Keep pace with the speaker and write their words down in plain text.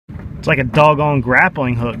It's like a doggone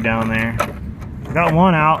grappling hook down there. Got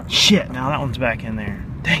one out. Shit, now that one's back in there.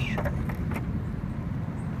 Dang it.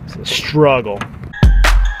 It's a struggle.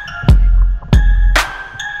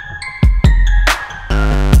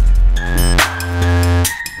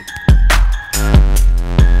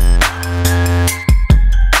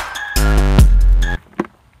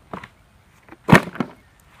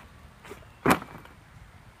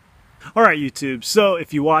 Alright YouTube, so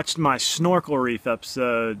if you watched my Snorkel Reef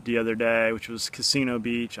episode the other day, which was Casino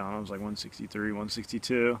Beach, I don't know, it was like 163,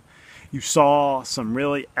 162, you saw some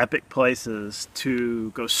really epic places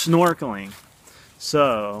to go snorkeling.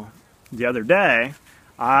 So, the other day,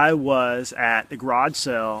 I was at the garage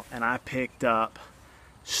sale and I picked up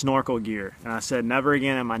snorkel gear. And I said, never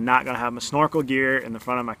again am I not going to have my snorkel gear in the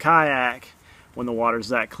front of my kayak when the water's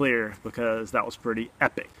that clear, because that was pretty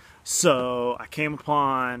epic. So, I came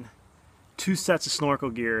upon 2 sets of snorkel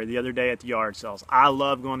gear the other day at the yard sales. I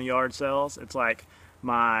love going to yard sales. It's like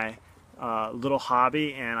my little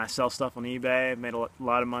hobby, and I sell stuff on eBay. I've made a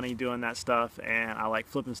lot of money doing that stuff, and I like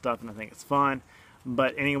flipping stuff, and I think it's fun.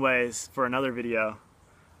 But anyways, for another video,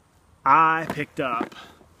 I picked up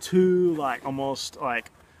 2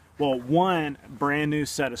 one brand new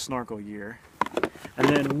set of snorkel gear, and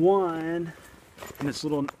then one in this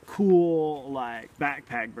little cool like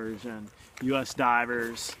backpack version, US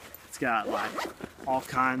Divers. It's got like all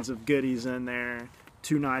kinds of goodies in there.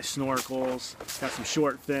 2 nice snorkels, got some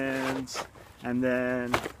short fins, and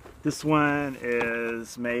then this one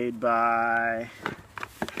is made by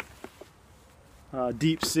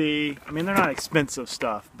Deep Sea. I mean, they're not expensive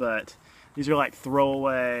stuff, but these are like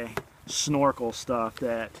throwaway snorkel stuff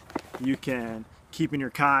that you can keep in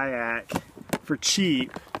your kayak for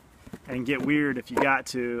cheap and get weird if you got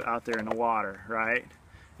to out there in the water, right?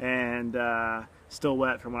 And still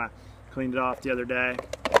wet from when I cleaned it off the other day.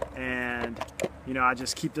 And you know, I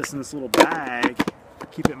just keep this in this little bag,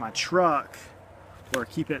 keep it in my truck, or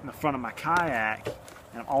keep it in the front of my kayak,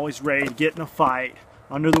 and I'm always ready to get in a fight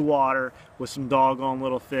under the water with some doggone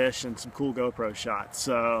little fish and some cool GoPro shots.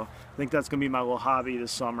 So I think that's gonna be my little hobby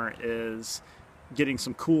this summer, is getting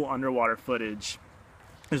some cool underwater footage.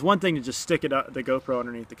 There's one thing to just stick it up, the GoPro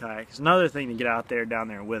underneath the kayak. It's another thing to get out there, down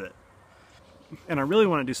there with it. And I really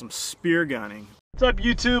want to do some spear gunning. What's up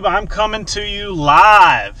YouTube? I'm coming to you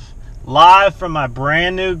live from my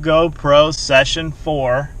brand new GoPro Session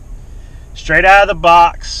 4. Straight out of the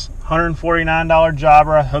box, $149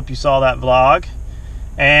 jobber. I hope you saw that vlog.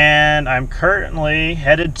 And I'm currently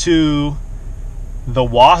headed to the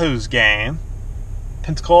Wahoo's game.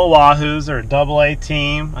 Pensacola Wahoos are a AA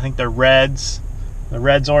team. I think they're Reds. The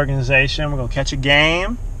Reds organization. We're going to catch a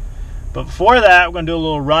game. But before that, we're going to do a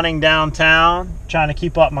little running downtown, trying to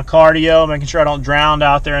keep up my cardio, making sure I don't drown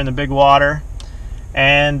out there in the big water.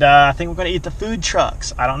 And I think we're going to eat the food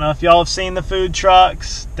trucks. I don't know if y'all have seen the food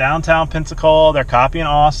trucks. Downtown Pensacola, they're copying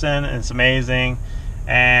Austin, and it's amazing.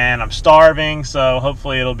 And I'm starving, so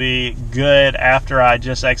hopefully it'll be good after I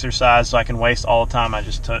just exercise, so I can waste all the time I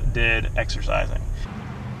just did exercising.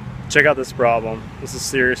 Check out this problem. This is a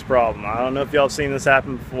serious problem. I don't know if y'all have seen this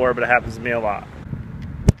happen before, but it happens to me a lot.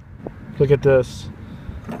 Look at this.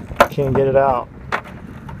 Can't get it out.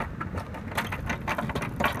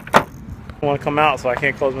 I want to come out, so I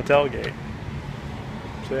can't close my tailgate.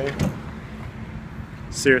 See?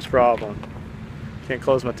 Serious problem. Can't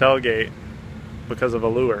close my tailgate because of a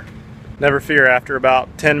lure. Never fear, after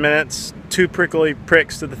about 10 minutes, 2 prickly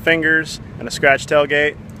pricks to the fingers and a scratched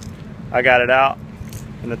tailgate, I got it out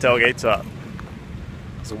and the tailgate's up.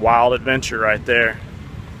 It's a wild adventure right there.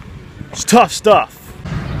 It's tough stuff.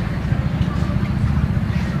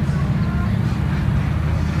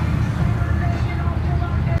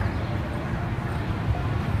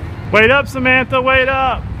 Wait up, Samantha, wait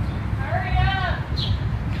up. Hurry up.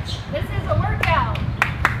 This is a workout.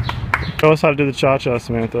 Show us how to do the cha-cha,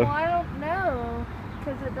 Samantha. Well, I don't know,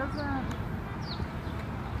 because it doesn't.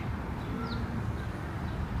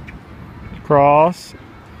 Cross,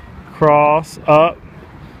 cross, up.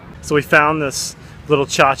 So we found this little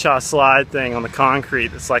cha-cha slide thing on the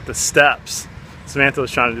concrete. It's like the steps. Samantha was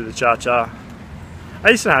trying to do the cha-cha.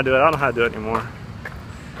 I used to know how to do it. I don't know how to do it anymore.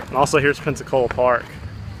 And also here's Pensacola Park.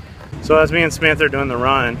 So as me and Samantha are doing the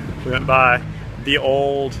run, we went by the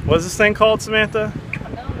old, what is this thing called, Samantha?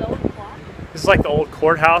 The old clock. This is like the old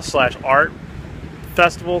courthouse slash art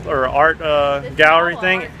festival or art gallery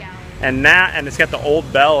thing. Art gallery. And it's got the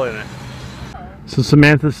old bell in it. So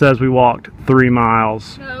Samantha says we walked 3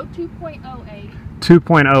 miles. No, 2.08.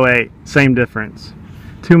 2.08, same difference.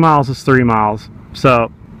 2 miles is 3 miles.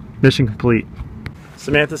 So mission complete.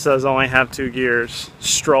 Samantha says I only have 2 gears,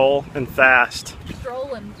 stroll and fast.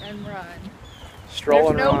 Stroll and run. Stroll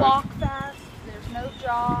and There's no run. walk fast. There's no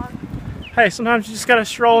jog. Hey, sometimes you just gotta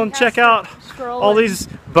stroll and check out all these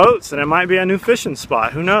boats, and it might be a new fishing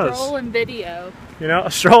spot. Who knows? Stroll and video. You know,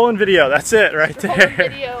 a stroll and video. That's it right Stroll there. and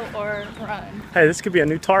video or run. Hey, this could be a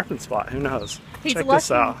new tarpon spot. Who knows? He's Check lucky.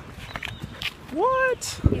 this out.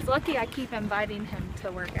 What? He's lucky I keep inviting him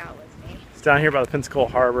to work out with me. It's down here by the Pensacola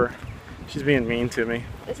Harbor. She's being mean to me.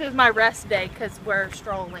 This is my rest day because we're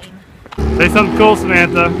strolling. Say something cool,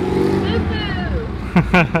 Samantha. Boo-boo!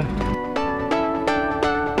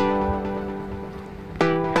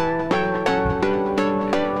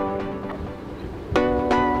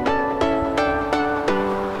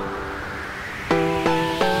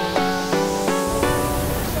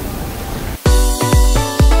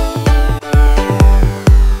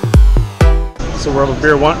 It's the World of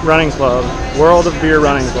Beer Running Club. World of Beer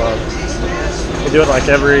Running Club. We do it like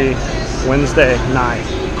every Wednesday night.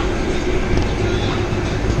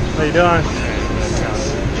 What are you doing?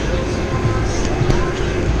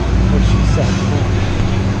 What's she saying?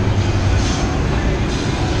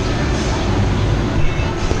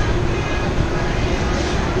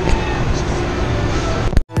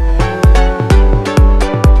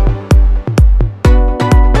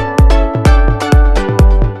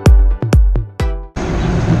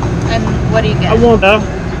 What do you get? I won't know.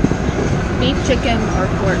 Beef, chicken, or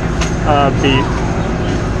pork? Beef.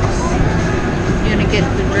 You gonna get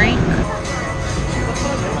the drink?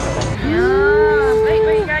 Yeah.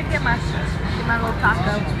 Wait, you gotta get my little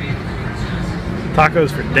taco.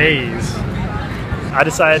 Tacos for days. I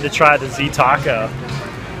decided to try the Z Taco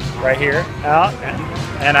right here out,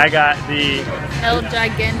 and I got the El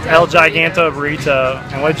Giganto. El Giganto burrito.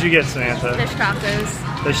 And what did you get, Samantha? Fish tacos.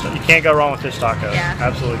 You can't go wrong with fish tacos. Yeah.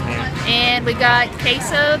 Absolutely can't. And we got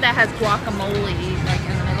queso that has guacamole like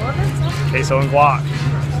in the middle of it. So. Queso and guac.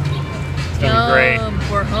 It's gonna be great.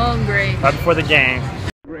 We're hungry. Right before the game.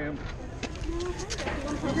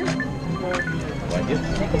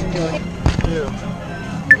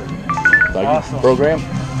 Awesome. Program?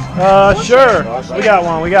 Sure. We got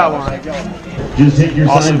one. Just take your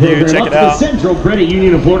Awesome sign view, program check up it to the out. Central Credit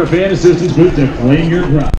Union of Port of Pensacola Assistance Booth to claim your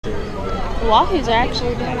prize. The Wahoos are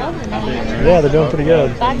actually doing well tonight. Yeah, they're doing pretty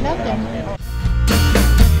good. 5-0.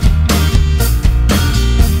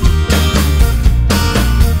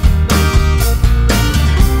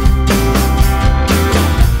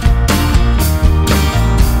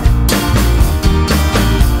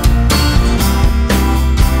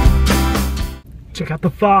 Check out the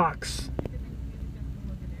fox.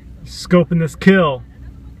 Scoping this kill.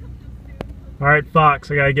 Alright,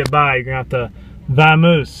 fox, I gotta get by. You're gonna have to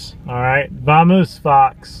vamoose. Alright, vamoose,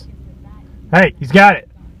 fox. Hey, he's got it.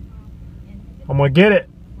 I'm gonna get it.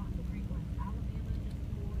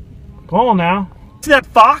 Come on now. See that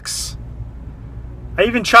fox? I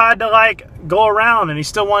even tried to like go around and he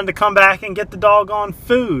still wanted to come back and get the doggone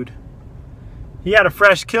food. He had a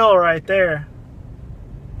fresh kill right there.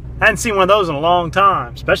 I hadn't seen one of those in a long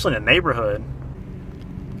time, especially in the neighborhood.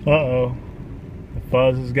 Uh-oh. The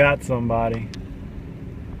fuzz has got somebody.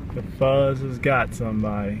 The fuzz has got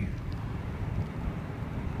somebody.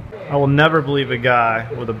 I will never believe a guy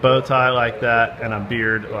with a bow tie like that and a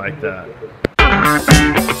beard like that.